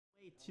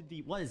to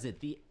the, what is it?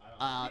 The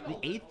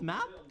 8th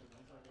map?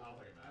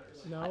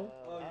 No,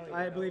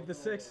 I believe the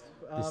 6th.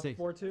 The 6th.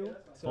 4, 2.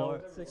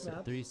 So 6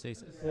 maps. 3,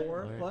 6.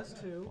 4 plus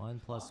 2.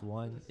 1 plus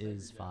 1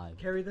 is 5.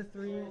 Carry the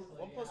 3.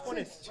 1 plus 1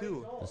 is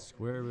 2. The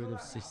square root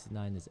of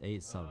 69 is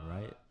 8 some,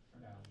 right?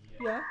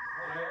 Yeah.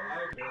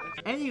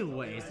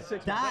 Anyways,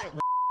 that...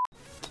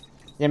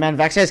 Yeah, man,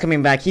 Vaxxai is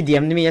coming back. He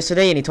DM'd me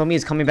yesterday and he told me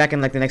he's coming back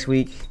in like the next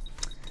week.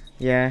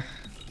 Yeah.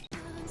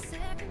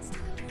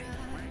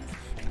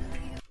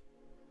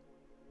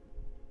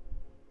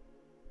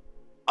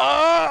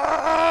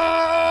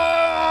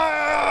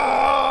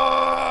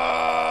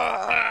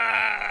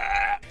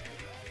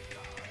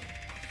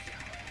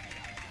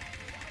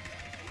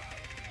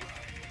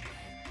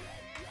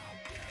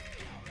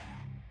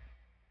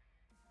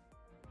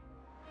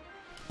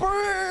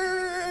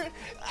 Burn!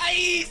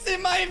 Ice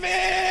in my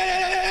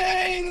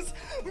veins!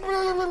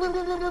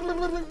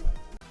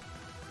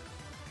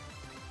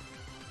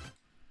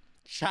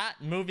 Chat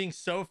moving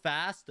so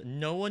fast,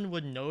 no one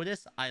would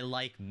notice I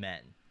like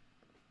men.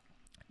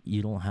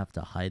 You don't have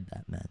to hide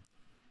that, man.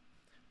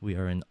 We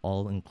are an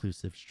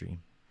all-inclusive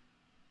stream.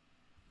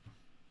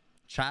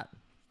 Chat,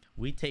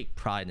 we take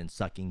pride in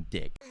sucking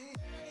dick.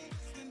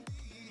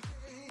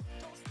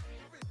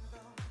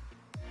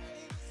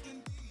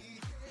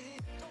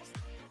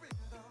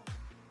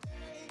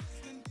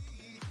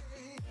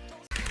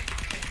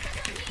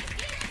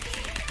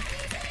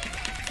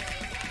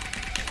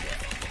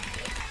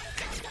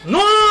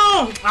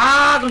 No!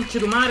 Ah,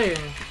 conchetumare.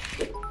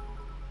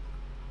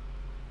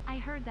 I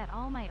heard that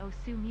all my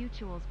Osu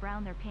mutuals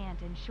brown their pant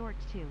and short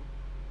too.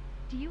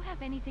 Do you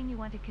have anything you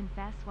want to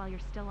confess while you're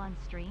still on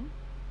stream?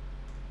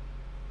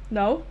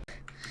 No.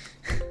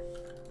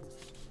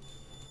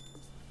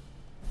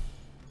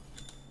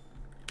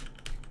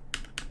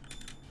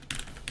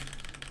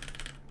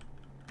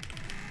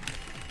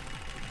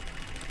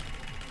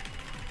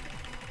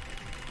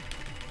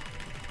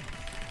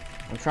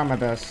 I'm trying my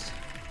best.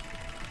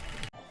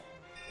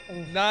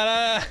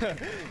 Nah.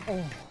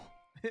 Oh.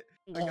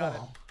 I got it.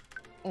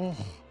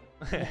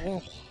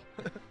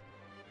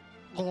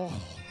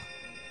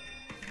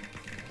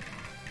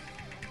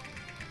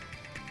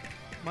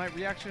 My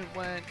reaction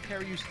when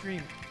carry you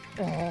stream.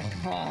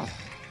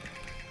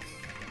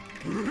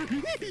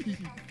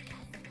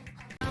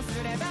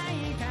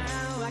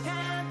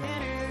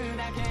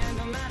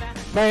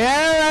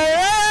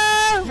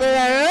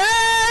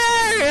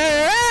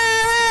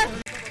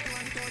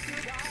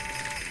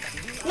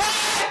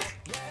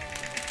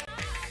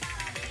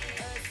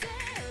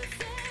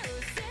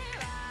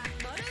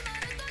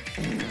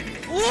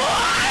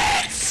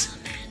 What?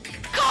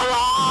 Come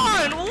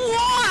on!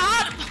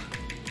 What?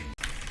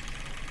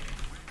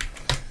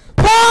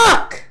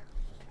 Fuck!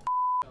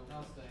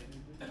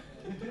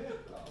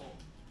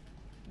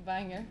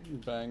 Banger.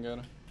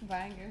 Banger.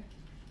 Banger.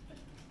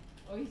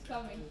 Oh, he's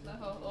coming.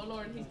 Oh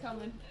Lord, he's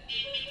coming.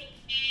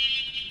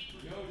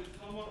 Yo, did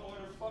someone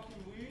order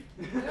fucking weed?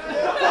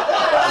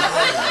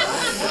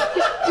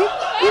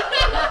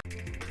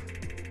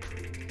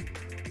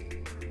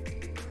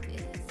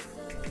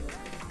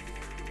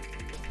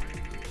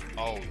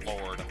 Oh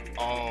Lord.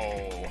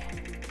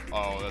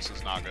 Oh, this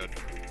is not good.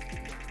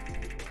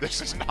 This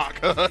is not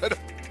good.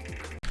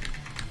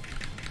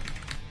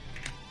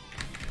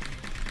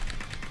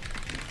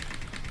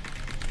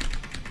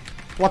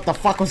 What the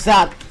fuck was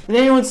that? Did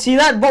anyone see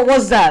that? What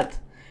was that?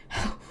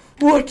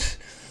 What?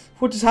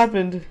 What just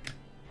happened?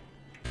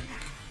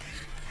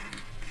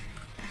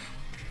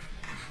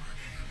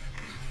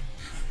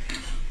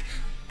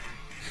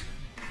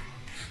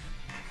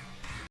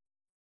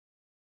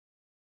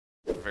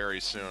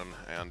 Very soon,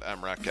 and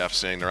mrekk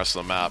FCing the rest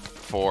of the map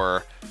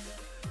for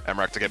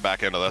mrekk to get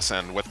back into this,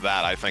 and with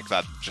that, I think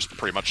that just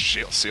pretty much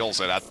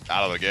seals it out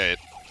of the gate.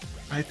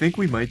 I think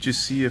we might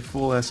just see a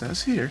full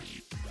SS here.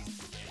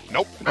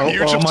 Nope.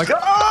 Oh my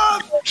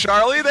god!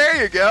 Charlie,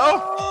 there you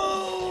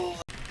go!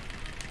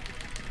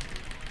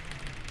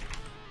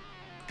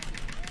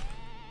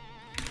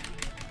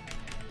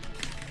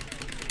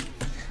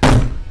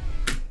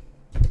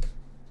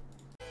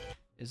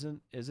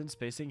 Isn't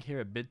spacing here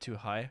a bit too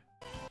high?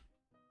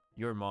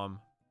 Your mom.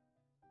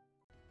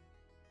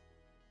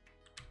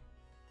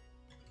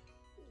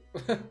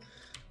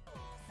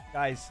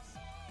 Guys,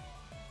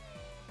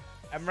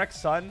 mrekk's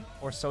son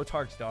or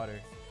Sotark's daughter?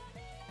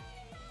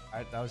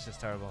 That was just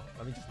terrible.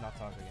 Let me just not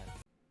talk again.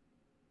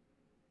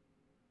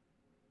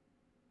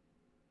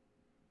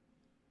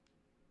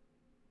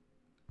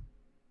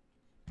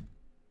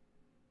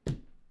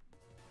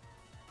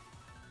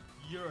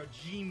 You're a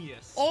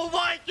genius. Oh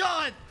my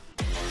god!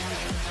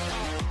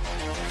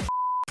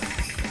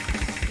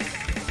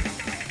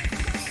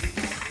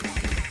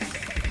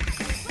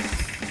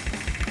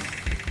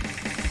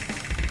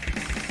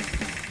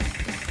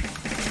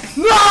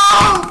 No!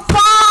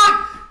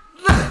 Fuck!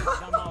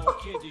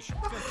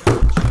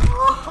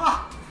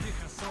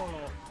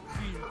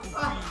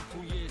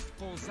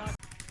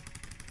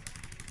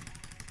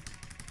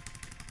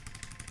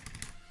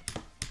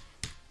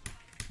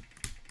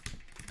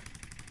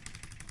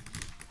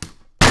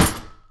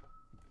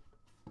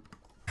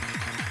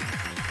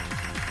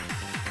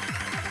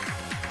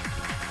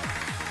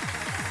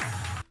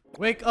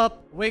 Wake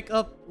up,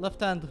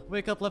 left hand,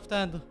 wake up, left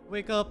hand,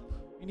 wake up.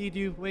 We need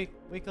you, wake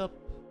up.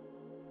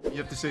 You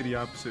have to say the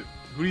opposite.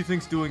 Who do you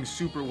think's doing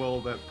super well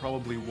that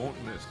probably won't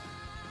miss?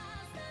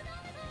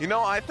 You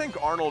know, I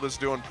think Arnold is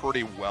doing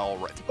pretty well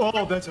right now.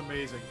 Oh, that's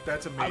amazing.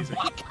 That's amazing.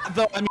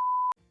 Though, I mean,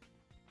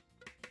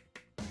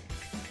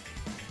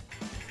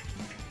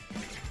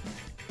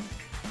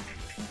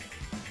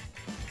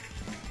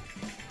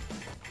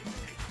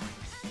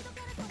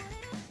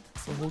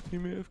 The whole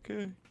team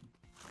AFK.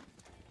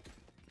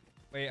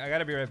 wait, I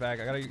gotta be right back.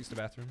 I gotta use the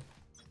bathroom.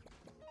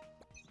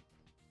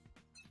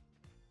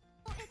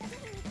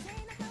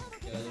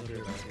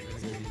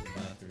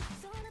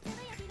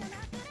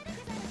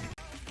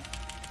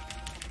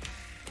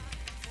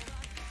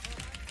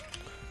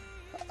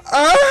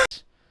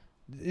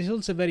 It's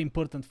also a very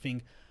important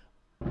thing.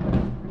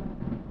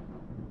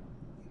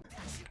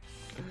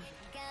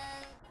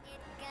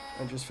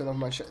 I just fell off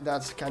my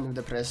that's kind of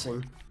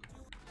depressing.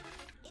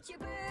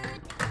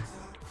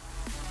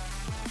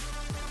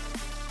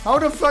 How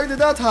the fuck did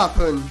that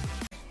happen?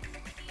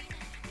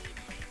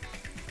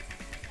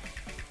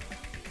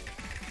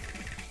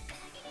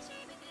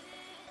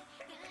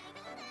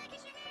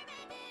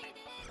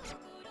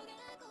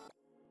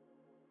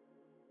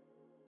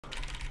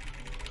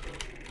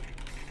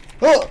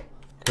 Oh!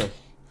 Okay.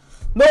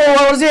 No,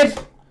 I want to see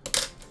it!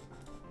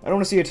 I don't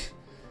want to see it.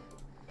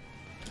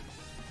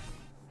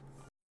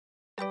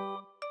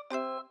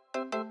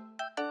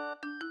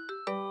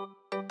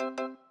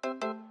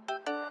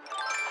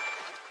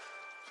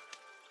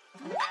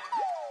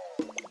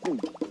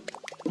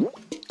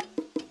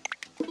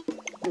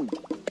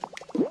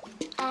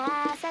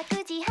朝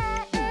9時